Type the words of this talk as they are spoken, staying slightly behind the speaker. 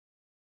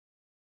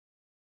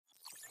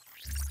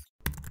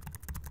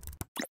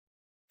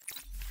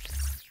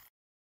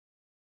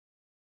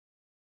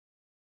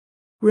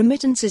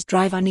Remittances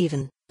drive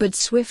uneven, but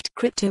swift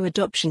crypto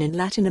adoption in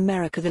Latin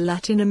America. The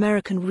Latin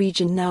American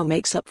region now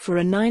makes up for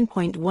a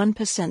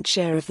 9.1%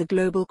 share of the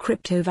global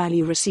crypto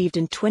value received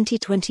in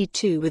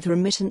 2022, with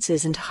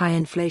remittances and high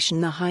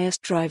inflation the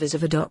highest drivers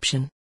of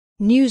adoption.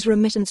 News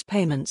remittance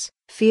payments,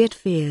 fiat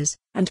fears,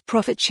 and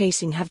profit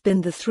chasing have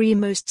been the three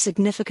most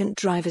significant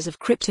drivers of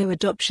crypto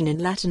adoption in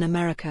Latin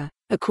America,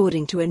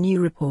 according to a new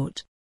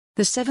report.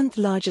 The seventh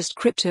largest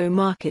crypto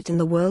market in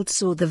the world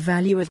saw the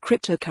value of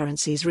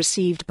cryptocurrencies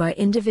received by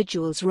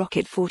individuals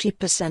rocket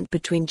 40%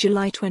 between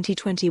July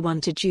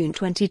 2021 to June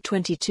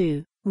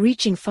 2022,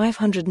 reaching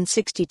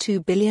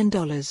 $562 billion,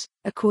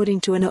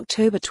 according to an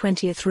October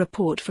 20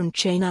 report from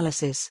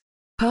Chainalysis.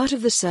 Part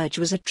of the surge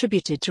was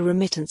attributed to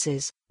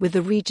remittances, with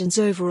the region's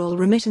overall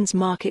remittance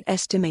market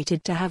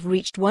estimated to have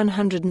reached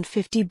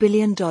 $150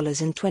 billion in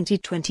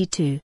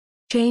 2022.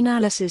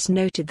 Chainalysis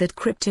noted that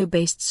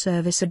crypto-based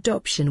service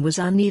adoption was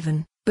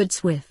uneven, but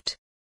swift.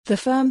 The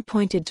firm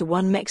pointed to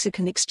one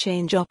Mexican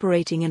exchange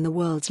operating in the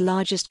world's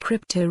largest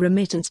crypto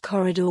remittance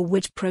corridor,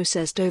 which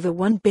processed over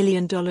 $1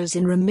 billion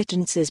in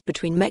remittances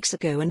between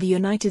Mexico and the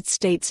United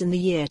States in the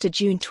year to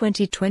June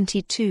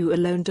 2022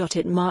 alone.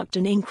 It marked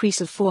an increase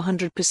of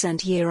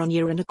 400%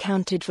 year-on-year and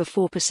accounted for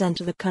 4%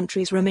 of the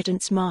country's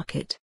remittance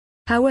market.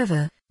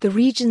 However, the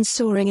region's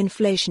soaring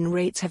inflation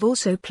rates have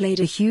also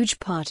played a huge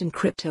part in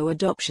crypto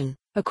adoption,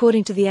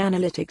 according to the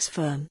analytics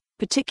firm,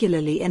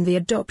 particularly in the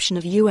adoption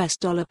of US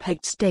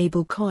dollar-pegged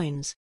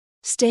stablecoins.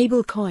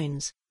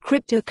 Stablecoins,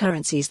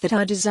 cryptocurrencies that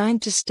are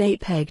designed to stay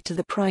pegged to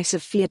the price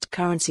of fiat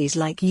currencies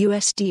like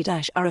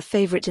USD, are a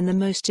favorite in the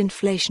most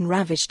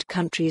inflation-ravaged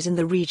countries in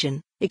the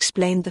region,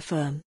 explained the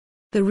firm.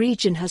 The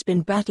region has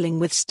been battling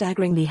with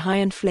staggeringly high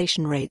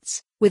inflation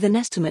rates, with an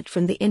estimate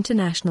from the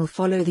International.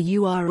 Follow the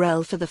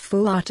URL for the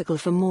full article.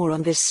 For more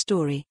on this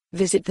story,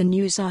 visit the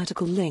news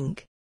article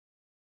link.